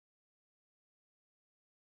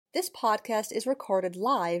This podcast is recorded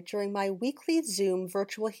live during my weekly Zoom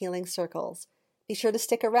virtual healing circles. Be sure to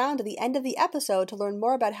stick around to the end of the episode to learn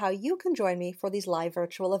more about how you can join me for these live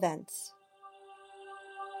virtual events.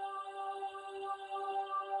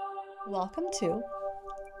 Welcome to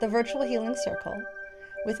the Virtual Healing Circle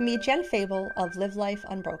with me, Jen Fable of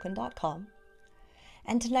LiveLifeUnbroken.com.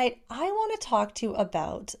 And tonight I want to talk to you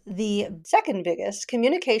about the second biggest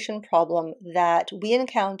communication problem that we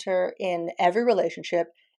encounter in every relationship,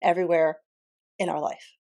 everywhere in our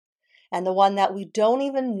life, and the one that we don't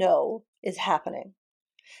even know is happening.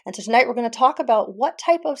 And so tonight we're going to talk about what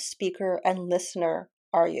type of speaker and listener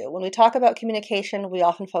are you? When we talk about communication, we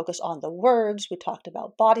often focus on the words, we talked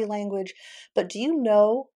about body language, but do you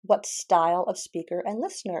know what style of speaker and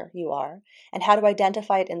listener you are and how to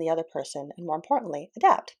identify it in the other person and, more importantly,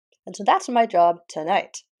 adapt? And so that's my job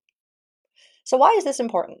tonight. So why is this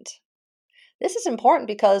important? This is important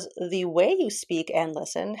because the way you speak and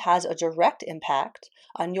listen has a direct impact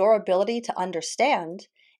on your ability to understand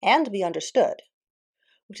and be understood,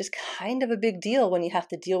 which is kind of a big deal when you have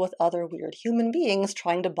to deal with other weird human beings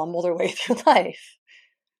trying to bumble their way through life.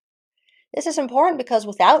 This is important because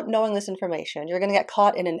without knowing this information, you're going to get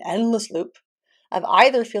caught in an endless loop of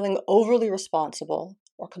either feeling overly responsible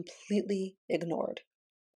or completely ignored.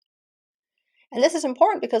 And this is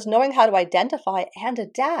important because knowing how to identify and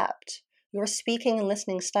adapt your speaking and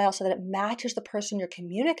listening style so that it matches the person you're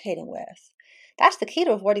communicating with, that's the key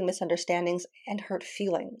to avoiding misunderstandings and hurt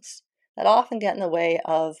feelings that often get in the way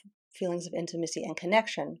of feelings of intimacy and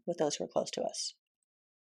connection with those who are close to us.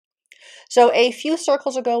 So a few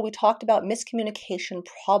circles ago, we talked about miscommunication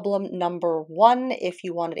problem number 1. If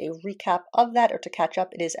you wanted a recap of that or to catch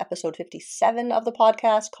up, it is episode 57 of the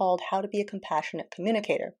podcast called How to Be a Compassionate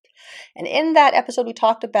Communicator. And in that episode, we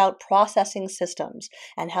talked about processing systems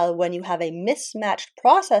and how when you have a mismatched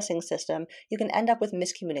processing system, you can end up with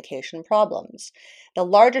miscommunication problems. The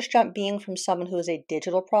largest jump being from someone who is a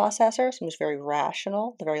digital processor, someone who's very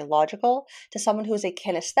rational, very logical, to someone who is a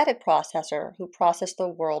kinesthetic processor who processes the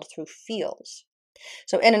world through feels.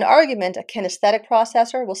 So in an argument, a kinesthetic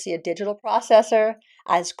processor will see a digital processor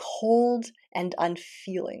as cold and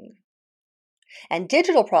unfeeling. And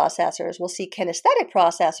digital processors will see kinesthetic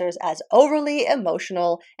processors as overly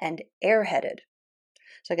emotional and airheaded.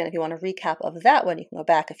 So again, if you want a recap of that one, you can go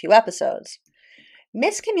back a few episodes.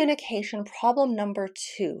 Miscommunication problem number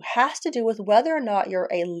 2 has to do with whether or not you're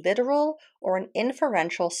a literal or an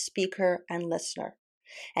inferential speaker and listener.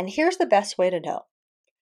 And here's the best way to know.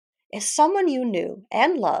 If someone you knew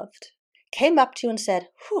and loved came up to you and said,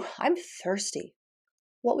 "Whew, I'm thirsty,"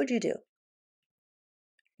 what would you do?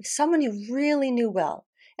 If someone you really knew well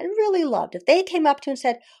and really loved, if they came up to you and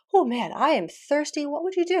said, "Oh man, I am thirsty," what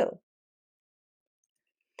would you do?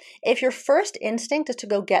 If your first instinct is to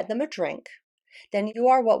go get them a drink, then you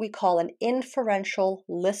are what we call an inferential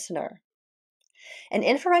listener. An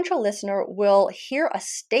inferential listener will hear a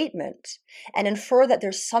statement and infer that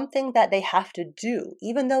there's something that they have to do,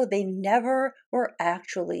 even though they never were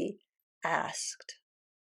actually asked.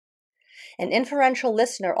 An inferential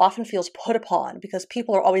listener often feels put upon because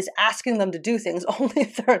people are always asking them to do things, only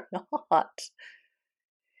they're not.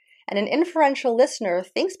 And an inferential listener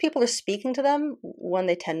thinks people are speaking to them when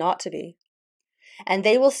they tend not to be. And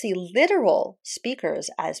they will see literal speakers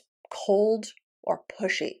as cold or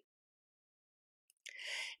pushy.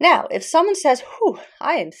 Now, if someone says, "Whew,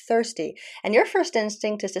 I am thirsty," and your first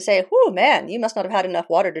instinct is to say, "Whew, man, you must not have had enough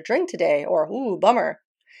water to drink today," or "Ooh, bummer,"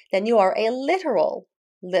 then you are a literal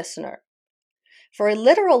listener. For a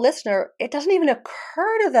literal listener, it doesn't even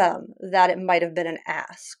occur to them that it might have been an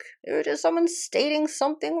ask. It was just someone stating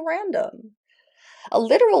something random. A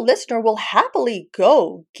literal listener will happily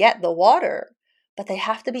go get the water, but they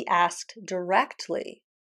have to be asked directly.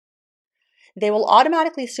 They will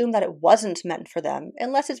automatically assume that it wasn't meant for them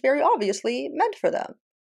unless it's very obviously meant for them.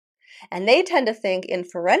 And they tend to think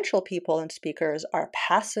inferential people and speakers are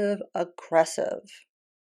passive aggressive.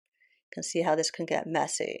 You can see how this can get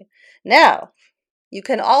messy. Now, you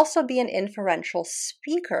can also be an inferential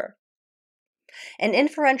speaker. An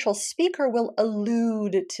inferential speaker will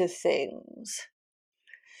allude to things.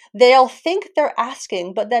 They'll think they're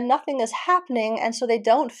asking, but then nothing is happening, and so they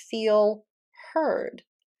don't feel heard.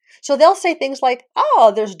 So they'll say things like,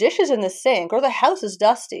 "Oh, there's dishes in the sink," or "the house is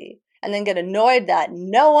dusty," and then get annoyed that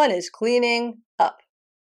no one is cleaning up.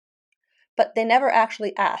 But they never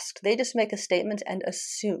actually asked. They just make a statement and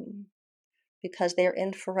assume, because they are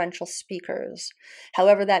inferential speakers.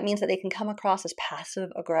 However, that means that they can come across as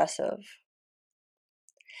passive aggressive.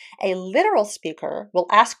 A literal speaker will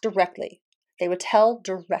ask directly. They would tell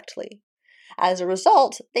directly. As a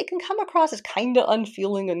result, they can come across as kind of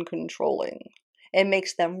unfeeling and controlling. It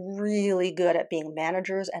makes them really good at being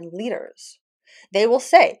managers and leaders. They will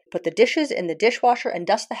say, put the dishes in the dishwasher and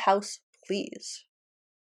dust the house, please.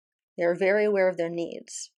 They're very aware of their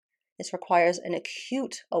needs. This requires an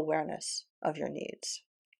acute awareness of your needs.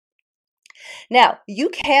 Now, you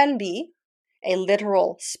can be a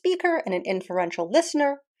literal speaker and an inferential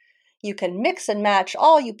listener. You can mix and match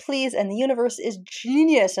all you please, and the universe is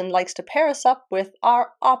genius and likes to pair us up with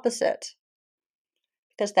our opposite.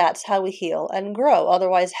 Because that's how we heal and grow.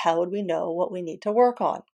 Otherwise, how would we know what we need to work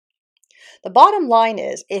on? The bottom line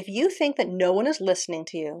is, if you think that no one is listening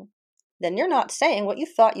to you, then you're not saying what you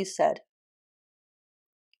thought you said.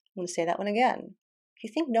 I'm going to say that one again. If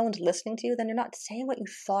you think no one's listening to you, then you're not saying what you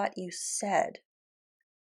thought you said.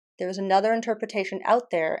 There's another interpretation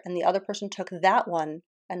out there, and the other person took that one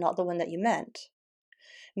and not the one that you meant.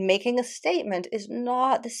 Making a statement is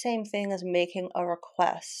not the same thing as making a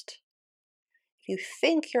request. If you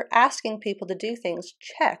think you're asking people to do things,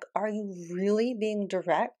 check. Are you really being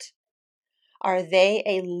direct? Are they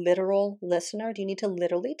a literal listener? Do you need to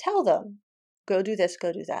literally tell them, go do this,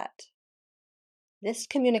 go do that? This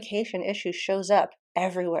communication issue shows up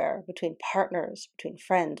everywhere, between partners, between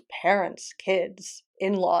friends, parents, kids,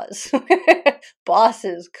 in-laws,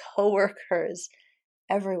 bosses, coworkers,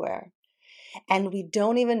 everywhere. And we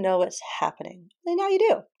don't even know what's happening. And now you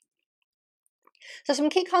do. So some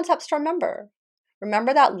key concepts to remember.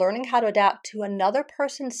 Remember that learning how to adapt to another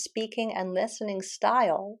person's speaking and listening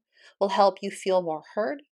style will help you feel more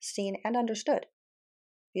heard, seen, and understood.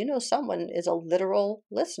 If you know someone is a literal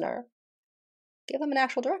listener, give them an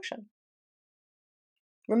actual direction.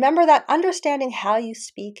 Remember that understanding how you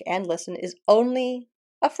speak and listen is only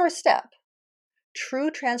a first step.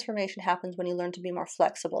 True transformation happens when you learn to be more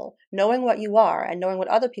flexible. Knowing what you are and knowing what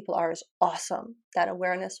other people are is awesome. That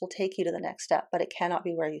awareness will take you to the next step, but it cannot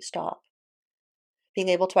be where you stop. Being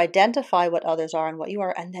able to identify what others are and what you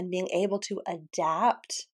are, and then being able to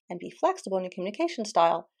adapt and be flexible in your communication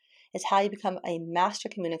style is how you become a master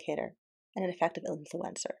communicator and an effective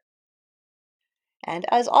influencer. And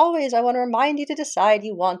as always, I want to remind you to decide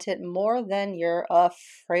you want it more than you're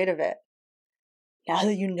afraid of it. Now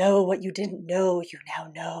that you know what you didn't know, you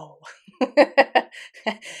now know.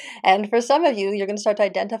 And for some of you, you're going to start to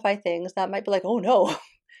identify things that might be like, oh no,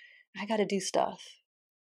 I got to do stuff.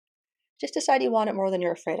 Just decide you want it more than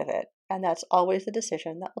you're afraid of it. And that's always the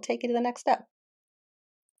decision that will take you to the next step.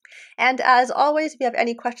 And as always, if you have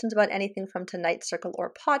any questions about anything from tonight's circle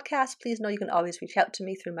or podcast, please know you can always reach out to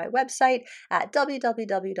me through my website at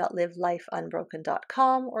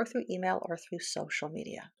www.livelifeunbroken.com or through email or through social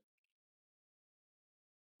media.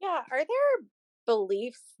 Yeah. Are there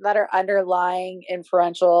beliefs that are underlying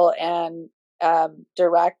inferential and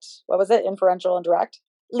direct? What was it? Inferential and direct?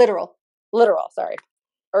 Literal. Literal, sorry.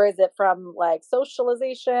 Or is it from like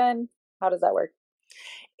socialization? How does that work?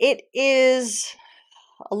 It is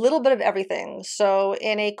a little bit of everything. So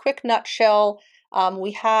in a quick nutshell,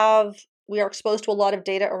 we are exposed to a lot of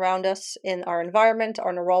data around us in our environment.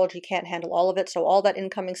 Our neurology can't handle all of it. So all that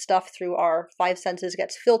incoming stuff through our five senses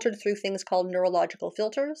gets filtered through things called neurological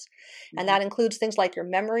filters. And that includes things like your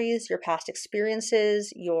memories, your past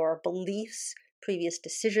experiences, your beliefs, previous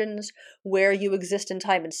decisions, where you exist in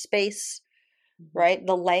time and space, right?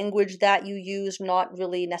 The language that you use, not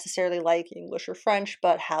really necessarily like English or French,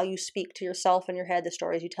 but how you speak to yourself in your head, the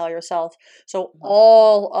stories you tell yourself. So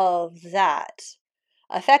all of that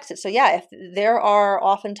affects it. So yeah, if there are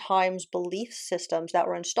oftentimes belief systems that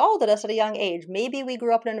were installed at us at a young age, maybe we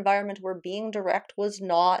grew up in an environment where being direct was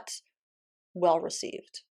not well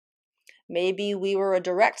received. Maybe we were a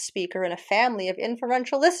direct speaker in a family of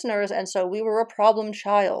inferential listeners, and so we were a problem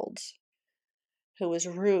child who was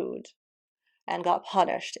rude and got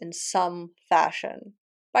punished in some fashion.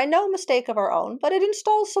 By no mistake of our own, but it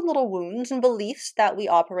installs some little wounds and beliefs that we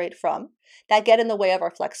operate from that get in the way of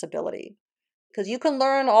our flexibility. Because you can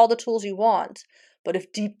learn all the tools you want, but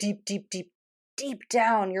if deep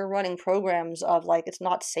down you're running programs of like, it's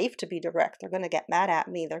not safe to be direct, they're going to get mad at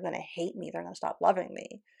me, they're going to hate me, they're going to stop loving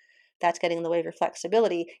me, that's getting in the way of your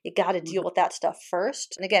flexibility. You got to deal with that stuff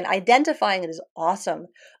first. And again, identifying it is awesome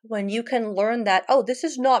when you can learn that, oh, this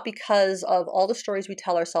is not because of all the stories we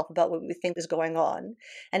tell ourselves about what we think is going on.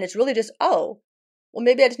 And it's really just, oh, well,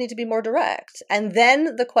 maybe I just need to be more direct. And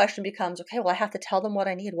then the question becomes, okay, well, I have to tell them what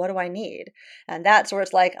I need. What do I need? And that's where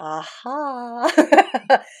it's like, aha,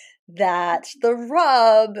 That's the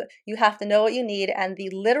rub. You have to know what you need. And the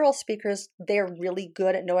literal speakers, they're really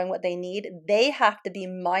good at knowing what they need. They have to be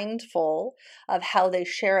mindful of how they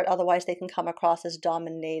share it. Otherwise, they can come across as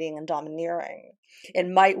dominating and domineering. It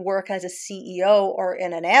might work as a CEO or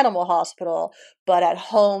in an animal hospital, but at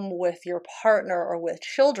home with your partner or with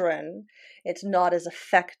children, it's not as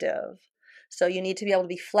effective. So you need to be able to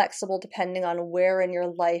be flexible depending on where in your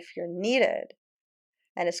life you're needed.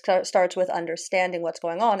 And it starts with understanding what's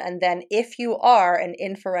going on. And then if you are an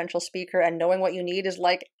inferential speaker and knowing what you need is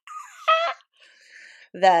like,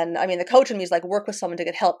 then, I mean, the coach in me is like, work with someone to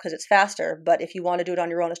get help because it's faster. But if you want to do it on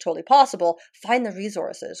your own, it's totally possible. Find the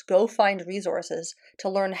resources. Go find resources to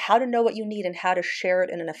learn how to know what you need and how to share it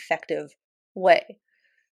in an effective way.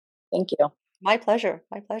 Thank you. My pleasure.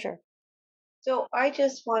 My pleasure. So I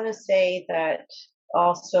just want to say that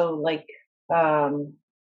also, like,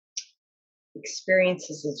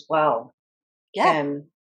 experiences as well can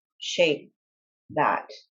shape that.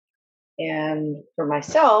 And for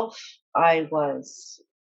myself, I was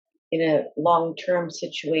in a long-term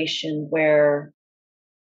situation where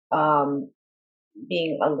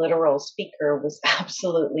being a literal speaker was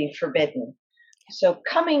absolutely forbidden. So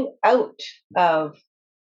coming out of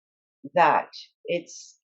that,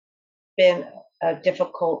 it's been a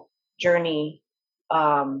difficult journey.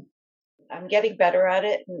 I'm getting better at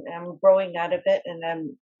it and I'm growing out of it,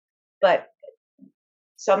 but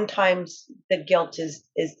sometimes the guilt is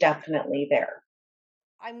definitely there.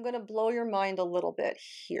 I'm going to blow your mind a little bit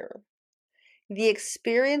here. The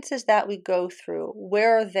experiences that we go through,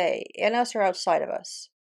 where are they? In us or outside of us?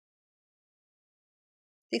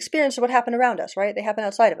 The experience of what happened around us, right? They happen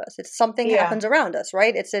outside of us. It's something happens around us,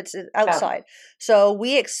 right? It's outside. Yeah. So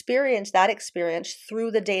we experience that experience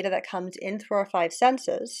through the data that comes in through our five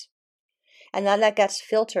senses. And then that gets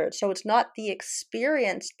filtered. So it's not the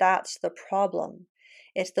experience that's the problem.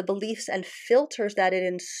 It's the beliefs and filters that it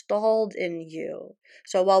installed in you.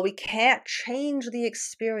 So while we can't change the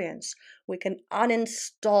experience, we can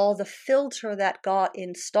uninstall the filter that got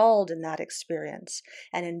installed in that experience.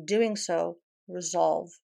 And in doing so, resolve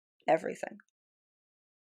everything.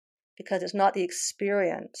 Because it's not the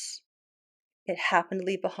experience. It happened to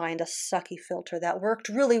leave behind a sucky filter that worked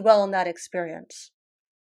really well in that experience.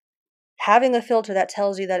 Having a filter that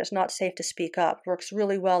tells you that it's not safe to speak up works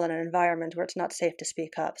really well in an environment where it's not safe to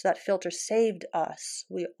speak up. So that filter saved us.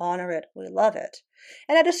 We honor it. We love it.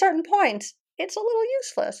 And at a certain point, it's a little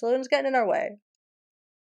useless. It's getting in our way.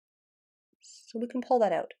 So we can pull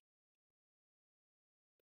that out.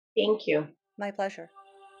 Thank you. My pleasure.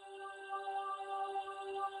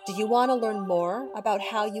 Do you want to learn more about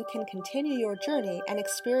how you can continue your journey and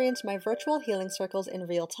experience my virtual healing circles in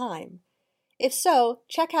real time? If so,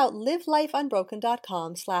 check out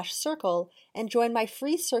livelifeunbroken.com/circle and join my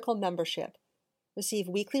free circle membership. Receive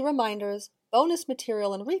weekly reminders, bonus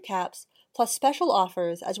material and recaps, plus special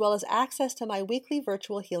offers, as well as access to my weekly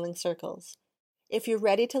virtual healing circles. If you're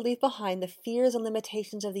ready to leave behind the fears and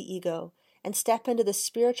limitations of the ego and step into the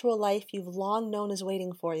spiritual life you've long known is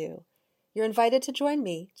waiting for you, you're invited to join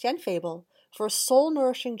me, Jen Fable, for a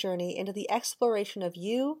soul-nourishing journey into the exploration of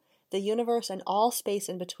you, the universe, and all space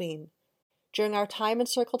in between. During our time in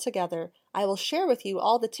circle together, I will share with you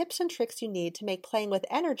all the tips and tricks you need to make playing with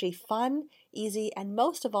energy fun, easy, and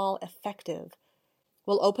most of all, effective.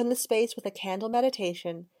 We'll open the space with a candle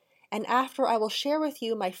meditation, and after I will share with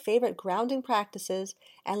you my favorite grounding practices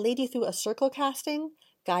and lead you through a circle casting,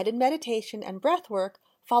 guided meditation, and breath work,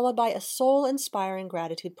 followed by a soul-inspiring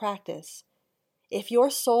gratitude practice. If your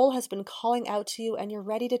soul has been calling out to you and you're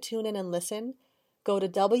ready to tune in and listen, go to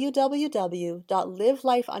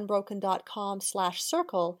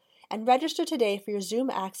www.livelifeunbroken.com/circle and register today for your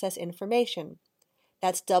Zoom access information.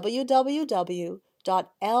 That's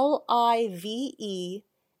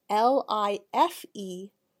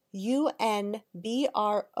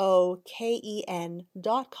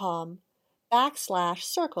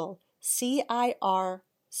CIRCLE.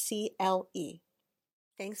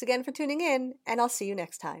 Thanks again for tuning in, and I'll see you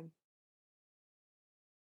next time.